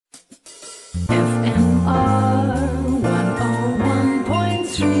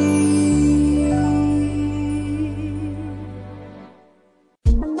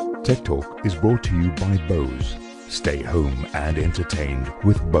Tech Talk is brought to you by Bose. Stay home and entertained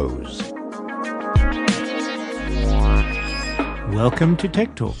with Bose. Welcome to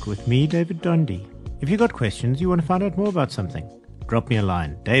Tech Talk with me, David Dondi. If you've got questions, you want to find out more about something, drop me a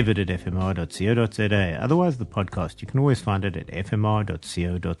line, david@fmr.co.za. Otherwise, the podcast, you can always find it at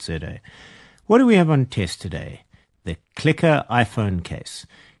fmr.co.za. What do we have on test today? The Clckr iPhone case.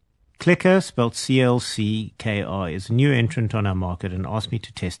 Clckr, spelled Clckr, is a new entrant on our market and asked me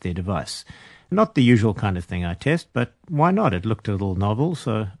to test their device. Not the usual kind of thing I test, but why not? It looked a little novel,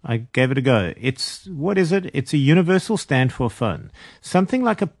 so I gave it a go. What is it? It's a universal stand for a phone. Something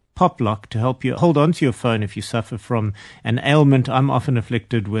like a pop lock to help you hold on to your phone if you suffer from an ailment I'm often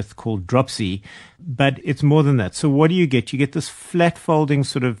afflicted with called dropsy, but it's more than that. So what do you get? You get this flat folding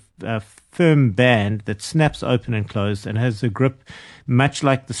sort of firm band that snaps open and closed and has a grip much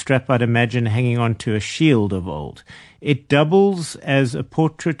like the strap I'd imagine hanging onto a shield of old. It doubles as a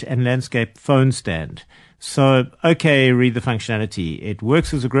portrait and landscape phone stand. So, okay, read the functionality. It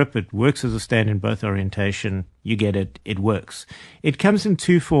works as a grip. It works as a stand in both orientation. You get it. It works. It comes in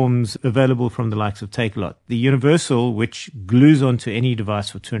two forms available from the likes of Takealot. The universal, which glues onto any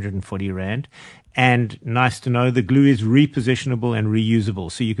device for 240 Rand. And nice to know, the glue is repositionable and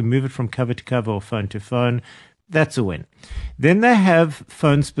reusable. So you can move it from cover to cover or phone to phone. That's a win. Then they have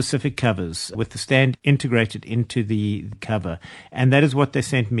phone-specific covers with the stand integrated into the cover. And that is what they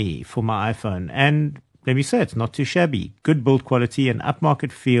sent me for my iPhone. And let me say, it's not too shabby. Good build quality, an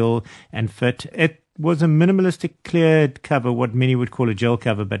upmarket feel and fit. It was a minimalistic cleared cover, what many would call a gel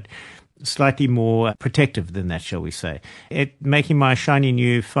cover, but slightly more protective than that, shall we say. It making my shiny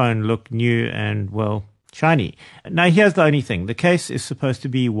new phone look new and, well, shiny. Now, here's the only thing. The case is supposed to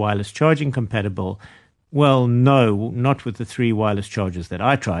be wireless charging compatible. Well, no, not with the 3 wireless chargers that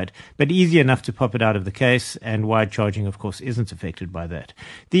I tried, but easy enough to pop it out of the case, and wired charging, of course, isn't affected by that.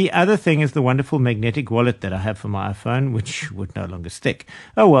 The other thing is the wonderful magnetic wallet that I have for my iPhone, which would no longer stick.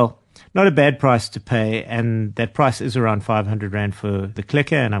 Oh well, not a bad price to pay, and that price is around 500 Rand for the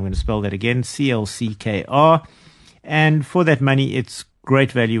Clckr, and I'm going to spell that again, Clckr. And for that money, it's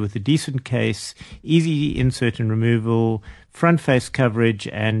great value with a decent case, easy insert and removal, front face coverage,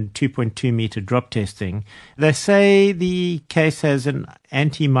 and 2.2 meter drop testing. They say the case has an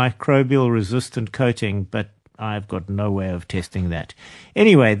antimicrobial resistant coating, but I've got no way of testing that.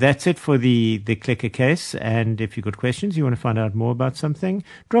 Anyway, that's it for the Clckr case. And if you've got questions, you want to find out more about something,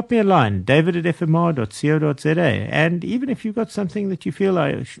 drop me a line, david@fmr.co.za. And even if you've got something that you feel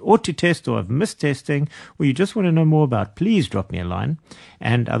I ought to test or I've missed testing, or you just want to know more about, please drop me a line.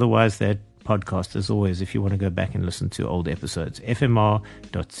 And otherwise, that podcast, as always, if you want to go back and listen to old episodes, fmr.co.za.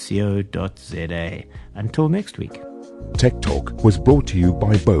 Until next week. Tech Talk was brought to you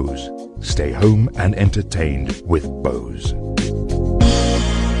by Bose. Stay home and entertained with Bose.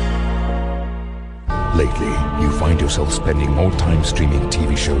 Lately, you find yourself spending more time streaming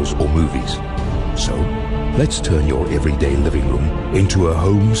TV shows or movies. So, let's turn your everyday living room into a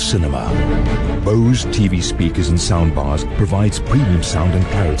home cinema. Bose TV speakers and soundbars provides premium sound and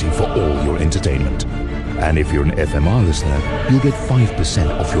clarity for all your entertainment. And if you're an FMR listener, you'll get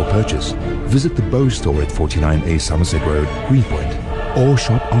 5% off your purchase. Visit the Bose store at 49A Somerset Road, Greenpoint, or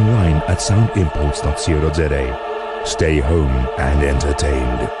shop online at soundimports.co.za. Stay home and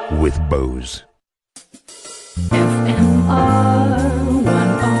entertained with Bose. FM.